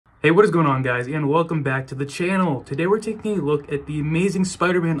Hey, what is going on, guys, and welcome back to the channel. Today we're taking a look at the Amazing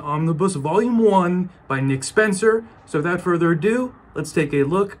Spider-Man Omnibus Volume 1 by Nick Spencer. So without further ado, let's take a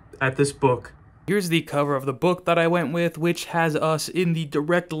look at this book. Here's the cover of the book that I went with, which has us in the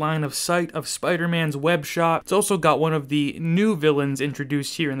direct line of sight of Spider-Man's web shop. It's also got one of the new villains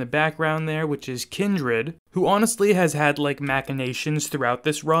introduced here in the background there, which is Kindred, who honestly has had like machinations throughout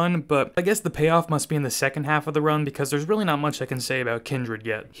this run, but I guess the payoff must be in the second half of the run because there's really not much I can say about Kindred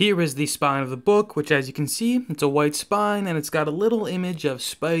yet. Here is the spine of the book, which as you can see, it's a white spine and it's got a little image of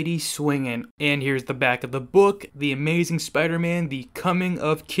Spidey swinging. And here's the back of the book, The Amazing Spider-Man, The Coming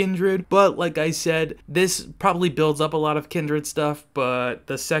of Kindred. But like I said, this probably builds up a lot of Kindred stuff, but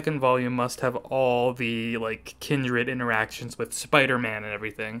the second volume must have all the like Kindred interactions with Spider-Man and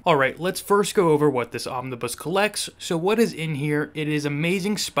everything. Alright, let's first go over what this omnibus collects. So what is in here? It is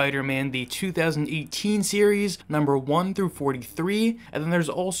Amazing Spider-Man, the 2018 series, number 1 through 43, and then there's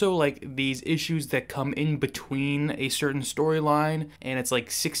also like these issues that come in between a certain storyline, and it's like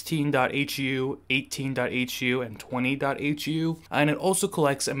 16.hu, 18.hu, and 20.hu, and it also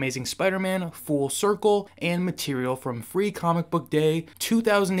collects Amazing Spider-Man, Full Circle, and material from Free Comic Book Day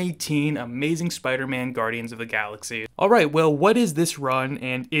 2018 Amazing Spider-Man Guardians of the Galaxy. Alright, well, what is this run,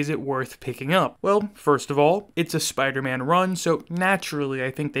 and is it worth picking up? Well, first of all, it's a Spider-Man run, so naturally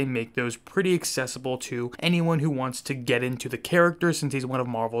I think they make those pretty accessible to anyone who wants to get into the character since he's one of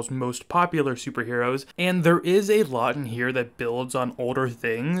Marvel's most popular superheroes, and there is a lot in here that builds on older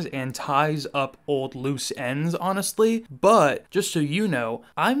things and ties up old loose ends, honestly, but just so you know,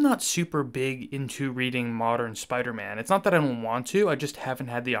 I'm not super big into reading modern Spider-Man. It's not that I don't want to, I just haven't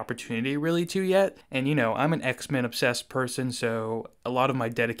had the opportunity really to yet, and you know, I'm an X-Men obsessed person, so a lot of my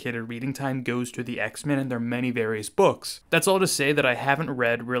dedicated reading time goes to the X-Men and their many various books. That's all to say that I haven't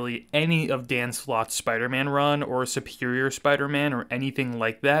read really any of Dan Slott's Spider-Man run or Superior Spider-Man or anything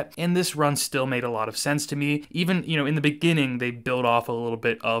like that, and this run still made a lot of sense to me. Even, you know, in the beginning they build off a little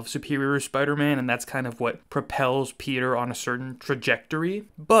bit of Superior Spider-Man, and that's kind of what propels Peter on a certain trajectory,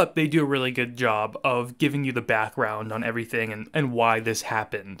 but they do a really good job of giving you the background on everything and why this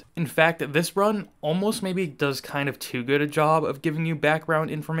happened. In fact, this run almost maybe does kind of too good a job of giving you background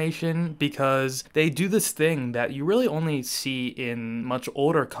information because they do this thing that you really only see in much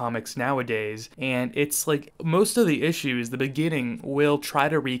older comics nowadays, and it's like most of the issues, the beginning will try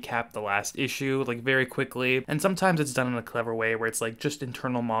to recap the last issue like very quickly, and sometimes it's done in a clever way where it's like just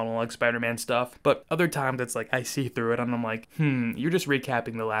internal monologue Spider-Man stuff, but other times it's like I see through it and I'm like, you're just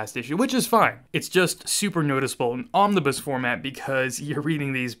recapping the last issue, which is fine. It's just super noticeable in omnibus format because you're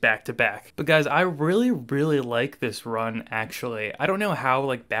reading these back to back. But guys, I really like this run actually. I don't know how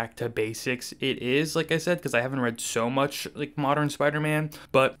like back to basics it is, like I said, because I haven't read so much like modern Spider-Man,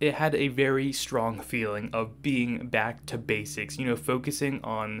 but it had a very strong feeling of being back to basics, you know, focusing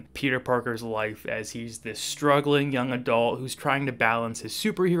on Peter Parker's life as he's this struggling young adult who's trying to balance his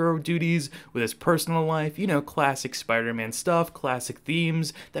superhero duties with his personal life, you know, classic Spider-Man stuff, classic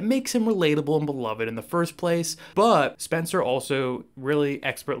themes that makes him relatable and beloved in the first place. But Spencer also really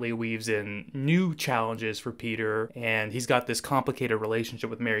expertly weaves in new challenges for Peter, and he's got this complicated relationship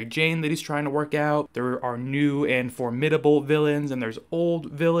with Mary Jane that he's trying to work out. There are new and formidable villains, and there's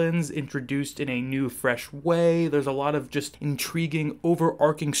old villains introduced in a new, fresh way. There's a lot of just intriguing,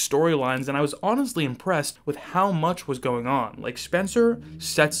 overarching storylines, and I was honestly impressed with how much was going on. Like, Spencer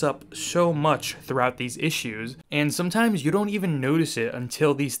sets up so much throughout these issues, and sometimes you don't even notice it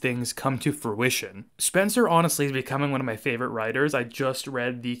until these things come to fruition. Spencer honestly is becoming one of my favorite writers. I just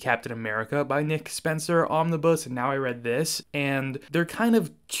read the Captain America by Nick Spencer omnibus, and now I read this, and they're kind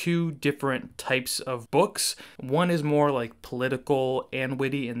of two different types of books. One is more like political and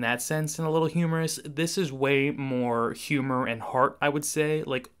witty in that sense and a little humorous. This is way more humor and heart, I would say,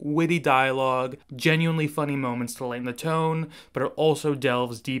 like witty dialogue, genuinely funny moments to lighten the tone, but it also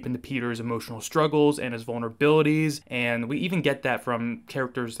delves deep into Peter's emotional struggles and his vulnerabilities, and we even get that from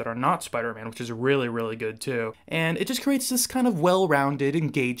characters that are not Spider-Man, which is really good too. And it just creates this kind of well-rounded,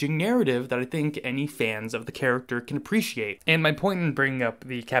 engaging narrative that I think any fans of the character can appreciate. And my point in bringing up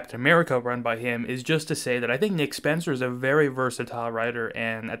the Captain America run by him is just to say that I think Nick Spencer is a very versatile writer,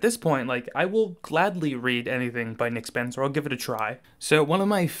 and at this point, like, I will gladly read anything by Nick Spencer. I'll give it a try. So one of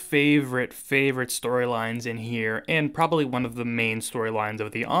my favorite storylines in here, and probably one of the main storylines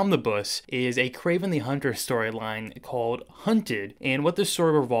of the omnibus, is a Kraven the Hunter storyline called Hunted, and what this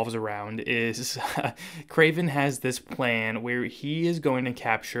story revolves around is Kraven has this plan where he is going to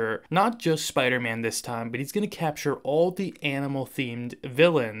capture not just Spider-Man this time, but he's going to capture all the animal-themed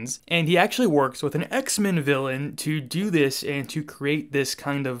villains, and he actually works works with an X-Men villain to do this and to create this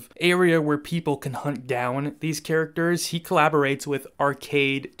kind of area where people can hunt down these characters. He collaborates with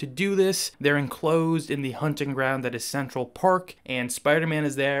Arcade to do this. They're enclosed in the hunting ground that is Central Park, and Spider-Man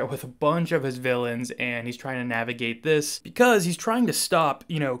is there with a bunch of his villains, and he's trying to navigate this because he's trying to stop,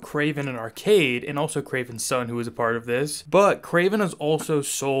 you know, Kraven and Arcade, and also Kraven's son, who is a part of this. But Kraven has also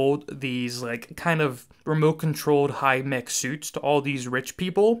sold these, like, kind of remote-controlled high-mech suits to all these rich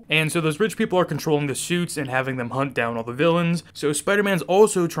people, and so those rich people are controlling the suits and having them hunt down all the villains. So Spider-Man's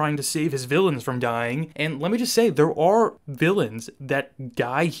also trying to save his villains from dying, and let me just say, there are villains that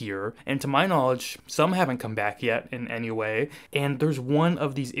die here, and to my knowledge, some haven't come back yet in any way, and there's one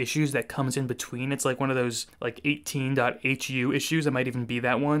of these issues that comes in between. It's like one of those, like, 18.hu issues, it might even be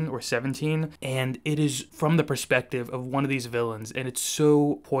that one, or 17, and it is from the perspective of one of these villains, and it's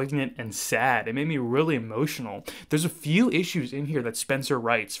so poignant and sad. It made me really emotional. There's a few issues in here that Spencer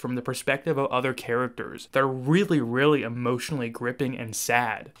writes from the perspective of other characters that are really, really emotionally gripping and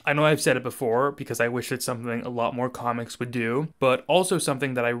sad. I know I've said it before because I wish it's something a lot more comics would do, but also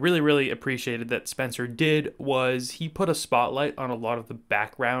something that I really, really appreciated that Spencer did was he put a spotlight on a lot of the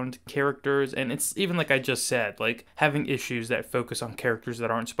background characters, and it's even like I just said, like having issues that focus on characters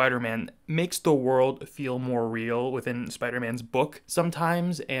that aren't Spider-Man makes the world feel more real within Spider-Man's book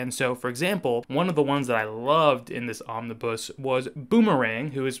sometimes. And so, for example, one of the ones that I loved in this omnibus was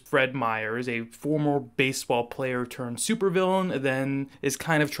Boomerang, who is Fred Myers, a former baseball player turned supervillain, then is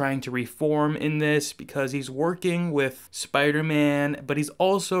kind of trying to reform in this because he's working with Spider-Man, but he's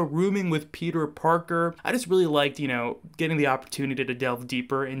also rooming with Peter Parker. I just really liked, you know, getting the opportunity to delve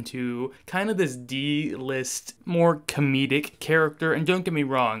deeper into kind of this D-list, more comedic character, and don't get me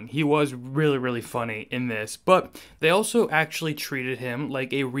wrong, he was really, really funny in this, but they also actually treated him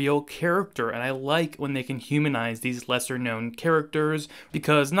like a real character, and I like when they can humanize these lesser known characters,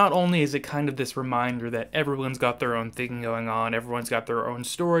 because not only is it kind of this reminder that everyone's got their own thing going on, everyone's got their own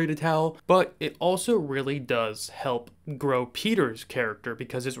story to tell, but it also really does help grow Peter's character,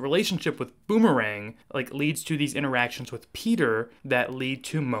 because his relationship with Boomerang like leads to these interactions with Peter that lead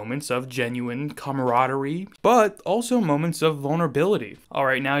to moments of genuine camaraderie, but also moments of vulnerability.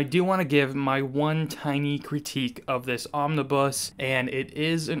 Alright, now I do want to give my one tiny critique of this omnibus, and it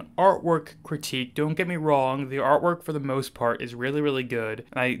is an artwork critique. Don't get me wrong, the artwork for the most part is really, really good.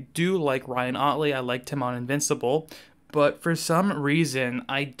 I do like Ryan Ottley, I liked him on Invincible, but for some reason,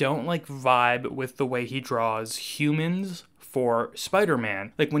 I don't like vibe with the way he draws humans for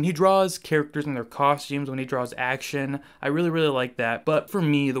Spider-Man. Like when he draws characters in their costumes, when he draws action, I really, really like that. But for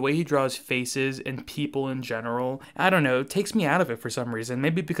me, the way he draws faces and people in general, I don't know, it takes me out of it for some reason.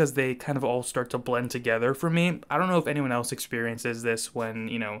 Maybe because they kind of all start to blend together for me. I don't know if anyone else experiences this when,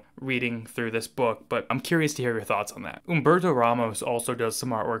 you know, reading through this book, but I'm curious to hear your thoughts on that. Humberto Ramos also does some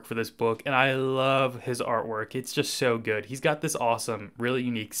artwork for this book, and I love his artwork. It's just so good. He's got this awesome, really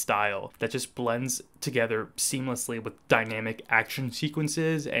unique style that just blends together seamlessly with dynamic action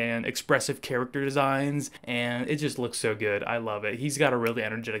sequences and expressive character designs, and it just looks so good. I love it. He's got a really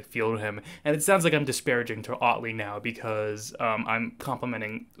energetic feel to him, and it sounds like I'm disparaging to Otley now because I'm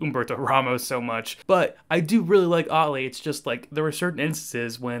complimenting Humberto Ramos so much, but I do really like Otley. It's just like there were certain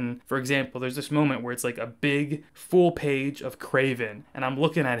instances when, for example, there's this moment where it's like a big full page of Kraven, and I'm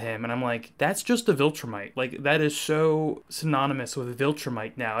looking at him and I'm like, that's just a Viltrumite. Like that is so synonymous with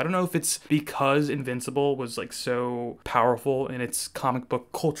Viltrumite now. I don't know if it's because Invincible was like so powerful in its comic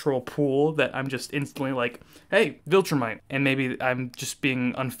book cultural pool that I'm just instantly like, hey, Viltrumite. And maybe I'm just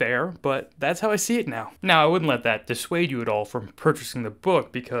being unfair, but that's how I see it now. Now, I wouldn't let that dissuade you at all from purchasing the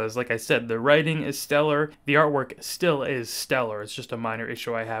book because, like I said, the writing is stellar, the artwork still is stellar. It's just a minor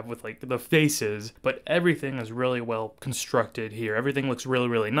issue I have with like the faces, but everything is really well constructed here. Everything looks really,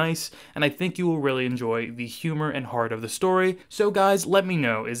 really nice, and I think you will really enjoy the humor and heart of the story. So guys, let me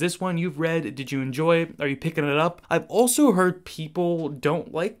know, is this one you've read? Did you enjoy it? Are you picking it up? I've also heard people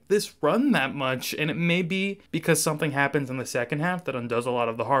don't like this run that much, and it may be because something happens in the second half that undoes a lot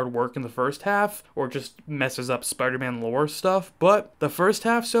of the hard work in the first half, or just messes up Spider-Man lore stuff, but the first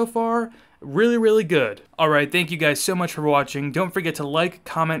half so far, really, really good. Alright, thank you guys so much for watching. Don't forget to like,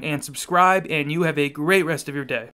 comment, and subscribe, and you have a great rest of your day.